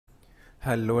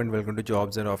Hello and welcome to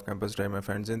Jobs and Off-Campus Drive, my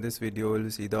friends. In this video,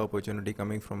 we'll see the opportunity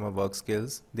coming from a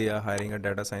Workskills. They are hiring a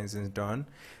data science intern.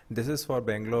 This is for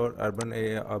Bangalore, urban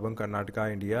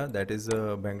Karnataka, India. That is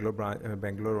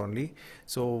Bangalore only.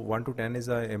 So 1 to 10 is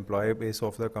the employee base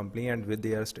of the company, and with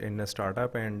they are in a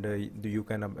startup, and you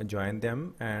can join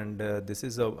them. And this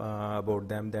is about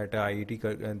them that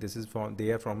this is from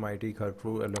they are from IIT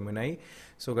Kharagpur alumni.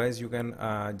 So guys, you can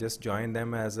just join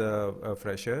them as a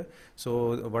fresher.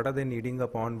 So what are they needing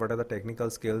upon, what are the technical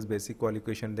skills, basic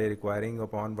qualification they requiring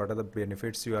upon, what are the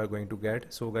benefits you are going to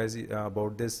get. So guys,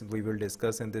 about this we will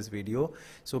discuss in this video.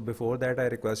 So before that, I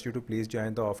request you to please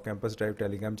join the Off-Campus Drive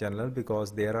Telegram channel,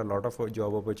 because there are a lot of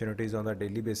job opportunities on the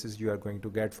daily basis you are going to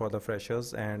get for the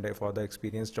freshers and for the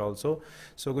experienced also.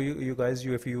 So you guys,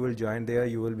 if you will join there,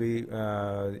 you will be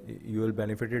you will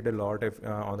benefit it a lot if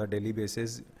on the daily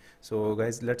basis. So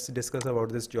guys, let's discuss about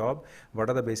this job. What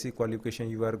are the basic qualification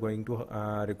you are going to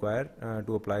require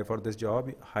to apply for this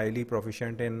job? Highly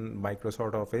proficient in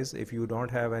Microsoft Office. If you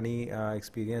don't have any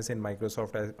experience in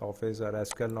Microsoft Office or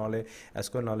SQL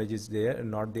knowledge is there,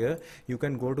 not there, you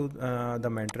can go to the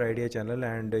Mentor Idea channel,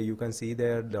 and you can see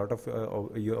there a lot of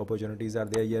your opportunities are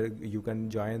there. Here you can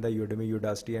join the Udemy,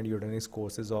 Udacity and Udemy's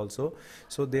courses also.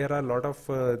 So there are a lot of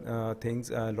things,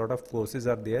 a lot of courses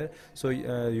are there. So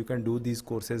you can do these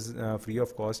courses free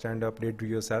of cost and update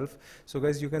yourself. So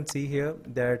guys, you can see here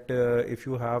that if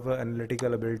you have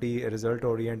analytical ability, a result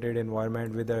oriented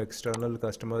environment with the external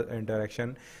customer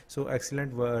interaction, so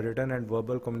excellent written and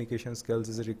verbal communication skills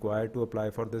is required to apply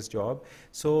for this job.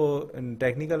 So in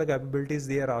technical capabilities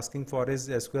they are asking for is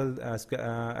SQL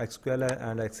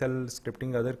and Excel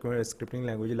scripting. Other scripting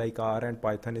language like R and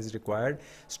Python is required.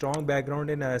 Strong background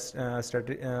in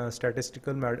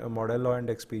statistical model and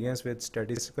experience with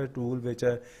statistical tool which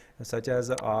are such as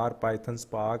R, Python,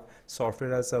 Spark,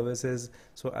 software as services.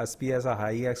 So SP has a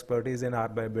high expertise in R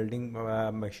by building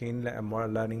machine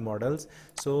learning models.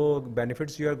 So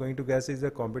benefits you are going to get is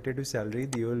a competitive salary.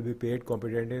 You will be paid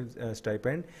competitive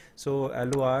stipend. So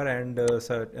LOR and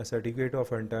certificate of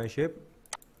internship.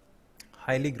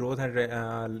 Highly growth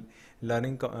and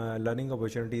learning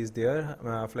opportunities there.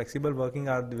 Flexible working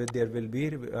hour there will be.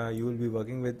 You will be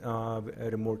working with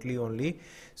remotely only.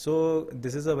 So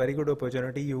this is a very good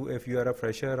opportunity. If you are a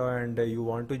fresher and you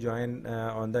want to join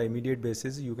on the immediate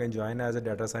basis, you can join as a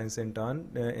data science intern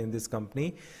in this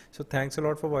company. So thanks a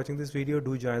lot for watching this video.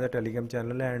 Do join the Telegram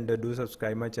channel and do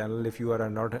subscribe my channel if you are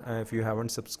not if you haven't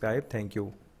subscribed. Thank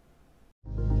you.